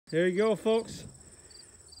There you go, folks.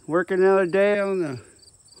 Working another day on the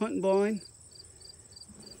hunting blind.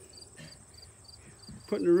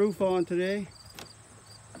 Putting the roof on today.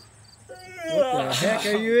 What the heck,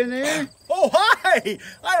 are you in there? Oh, hi!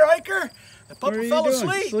 Hi, Riker. The What are puppy you fell doing?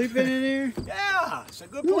 asleep. Sleeping in there? Yeah, it's a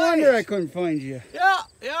good No place. wonder I couldn't find you. Yeah.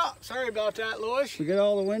 Sorry about that, Louis. We got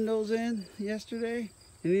all the windows in yesterday,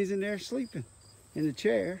 and he's in there sleeping in the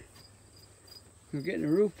chair. We're getting the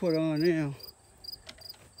roof put on now.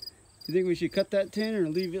 You think we should cut that tin or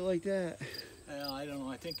leave it like that? Well, I don't know.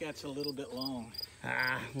 I think that's a little bit long.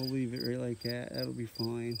 We'll leave it right like that. That'll be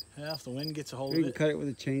fine. Yeah, if the wind gets a hold We of can it. cut it with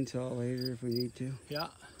a chainsaw later if we need to. Yeah.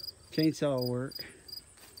 Chainsaw will work.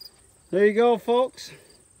 There you go, folks.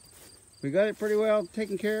 We got it pretty well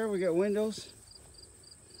taken care of. We got windows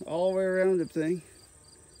all the way around the thing.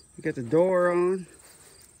 We got the door on.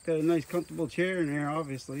 Got a nice comfortable chair in there,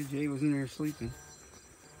 obviously. Jay was in there sleeping.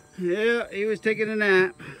 Yeah, he was taking a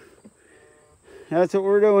nap. That's what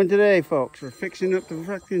we're doing today, folks. We're fixing up the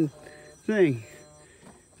frickin' thing.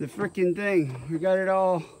 The frickin' thing. We got it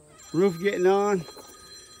all, roof getting on.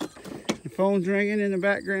 The phone's ringing in the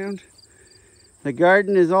background. The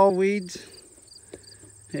garden is all weeds.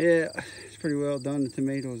 Yeah, it's pretty well done. The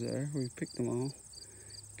tomatoes there, we picked them all.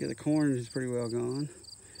 Get the corn is pretty well gone.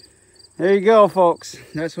 There you go, folks.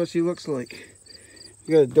 That's what she looks like.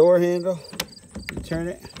 You got a door handle. You turn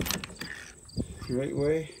it the right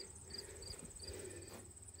way.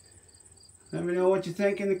 Let me know what you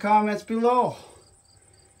think in the comments below.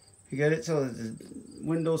 You got it so that the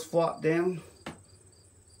windows flop down.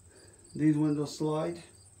 These windows slide.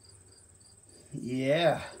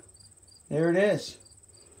 Yeah, there it is.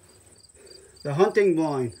 The hunting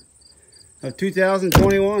blind of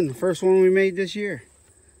 2021, the first one we made this year.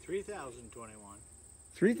 3021.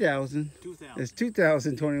 3,000. 2000. It's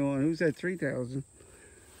 2021. Who said 3,000?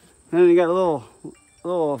 And you got a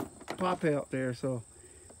little pop out there, so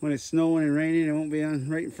when it's snowing and raining, it won't be on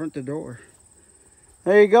right in front of the door.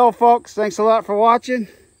 There you go, folks. Thanks a lot for watching.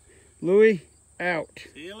 Louis out.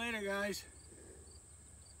 See you later, guys.